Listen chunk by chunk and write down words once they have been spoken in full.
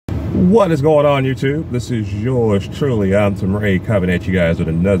What is going on, YouTube? This is yours truly, ATUM-RE, coming at you guys with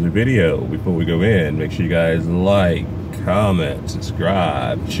another video. Before we go in, make sure you guys like, comment,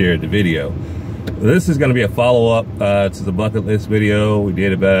 subscribe, share the video. This is going to be a follow-up to the bucket list video we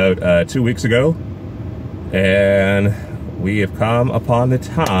did about 2 weeks ago. And we have come upon the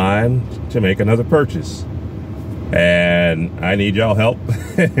time to make another purchase. And I need y'all help.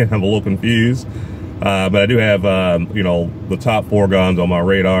 I'm a little confused. But I do have, you know, the top 4 guns on my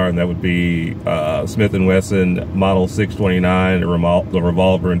radar, and that would be Smith & Wesson Model 629, the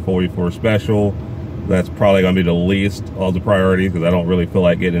revolver in 44 Special. That's probably going to be the least of the priorities because I don't really feel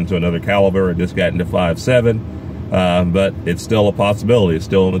like getting into another caliber. I just got into 5.7, but it's still a possibility. It's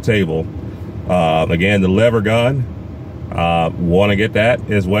still on the table. Again, the lever gun, want to get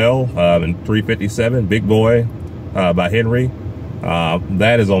that as well, in 357, Big Boy by Henry.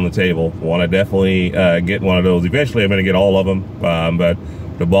 That is on the table. Want to definitely get one of those. Eventually I'm going to get all of them, but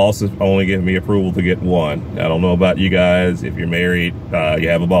the boss is only giving me approval to get one. I don't know about you guys. If you're married, you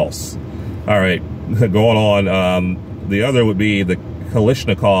have a boss. All right, going on. The other would be the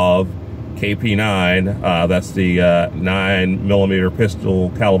Kalashnikov KP9. That's the 9mm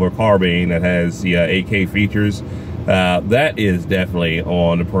pistol caliber carbine that has the AK features. That is definitely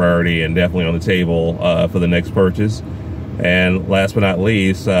on the priority and definitely on the table for the next purchase. And last but not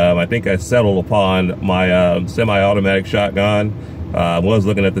least, I think I settled upon my semi-automatic shotgun. I was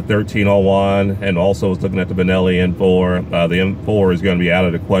looking at the 1301 and also was looking at the Benelli M4. The M4 is going to be out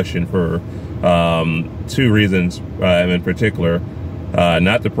of the question for 2 reasons in particular.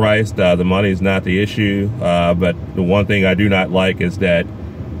 Not the price, the money is not the issue, but the one thing I do not like is that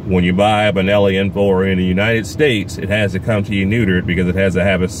when you buy a Benelli M4 in the United States, it has to come to you neutered because it has to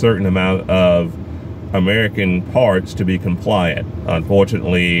have a certain amount of American parts to be compliant.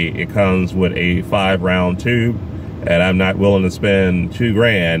 Unfortunately, it comes with a 5-round tube, and I'm not willing to spend $2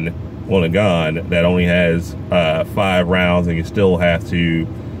 grand on a gun that only has 5 rounds, and you still have to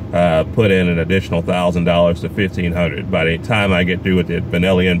put in an additional $1,000 to $1,500. By the time I get through with the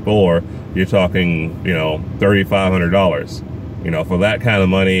Benelli M4, you're talking, you know, $3,500. You know, for that kind of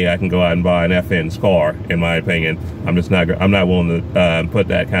money, I can go out and buy an FN's car, in my opinion. I'm not willing to put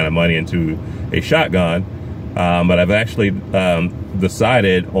that kind of money into a shotgun. But I've actually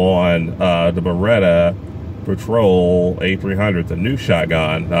decided on the Beretta Patrol A300, the new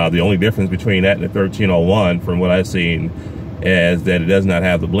shotgun. The only difference between that and the 1301, from what I've seen, is that it does not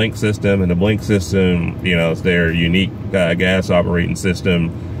have the blink system. And the blink system, you know, it's their unique gas operating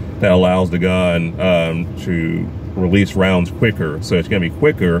system that allows the gun to release rounds quicker. So it's going to be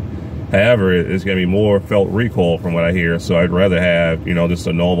quicker. However, it's going to be more felt recoil from what I hear. So I'd rather have, you know, just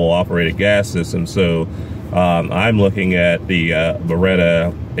a normal operated gas system. So I'm looking at the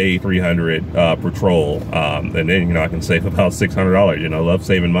Beretta A300 Patrol. And then, you know, I can save about $600. You know, I love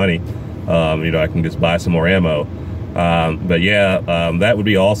saving money. You know, I can just buy some more ammo. But yeah, that would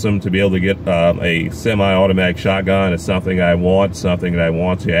be awesome to be able to get a semi-automatic shotgun. It's something I want, something that I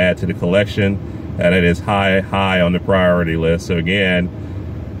want to add to the collection. And it is high on the priority list. So again,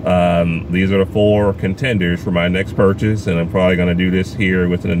 these are the 4 contenders for my next purchase, and I'm probably going to do this here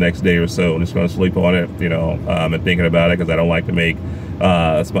within the next day or so. I'm just going to sleep on it, you know, and thinking about it, because I don't like to make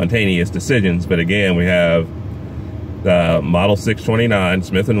spontaneous decisions. But again, we have Model 629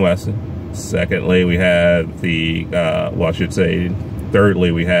 Smith & Wesson. Secondly, we have the, well, I should say, thirdly,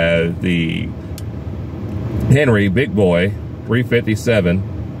 we have the Henry Big Boy 357.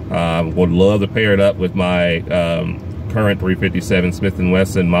 Would love to pair it up with my current 357 Smith &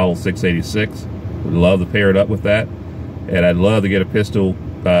 Wesson Model 686. Would love to pair it up with that. And I'd love to get a pistol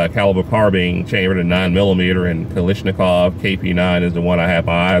caliber carbine chambered in 9mm, and Kalashnikov KP9 is the one I have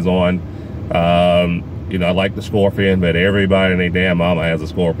my eyes on. You know, I like the Scorpion, but everybody and their damn mama has a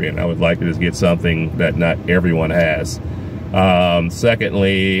Scorpion. I would like to just get something that not everyone has.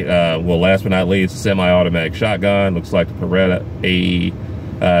 Secondly, well, last but not least, semi-automatic shotgun. Looks like the Beretta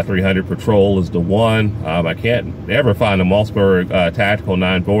A300 Patrol is the one. I can't ever find a Mossberg Tactical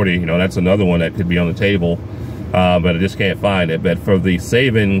 940. You know, that's another one that could be on the table, but I just can't find it. But for the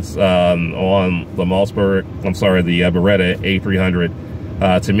savings on the Mossberg, I'm sorry, the Beretta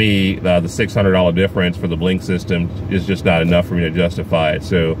A300, to me, the $600 difference for the blink system is just not enough for me to justify it.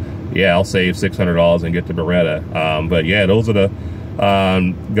 So yeah, I'll save $600 and get the Beretta. But yeah, those are the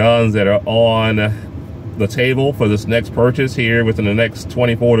guns that are on the table for this next purchase here within the next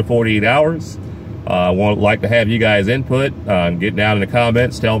 24 to 48 hours. I would like to have you guys input. Get down in the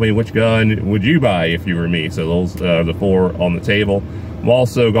comments, tell me which gun would you buy if you were me. So those are the 4 on the table. I'm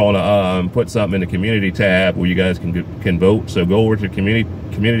also going to put something in the community tab where you guys can vote. So go over to the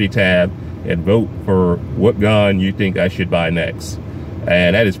community tab and vote for what gun you think I should buy next.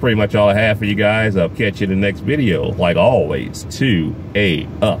 And that is pretty much all I have for you guys. I'll catch you in the next video. Like always,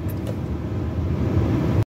 2A up.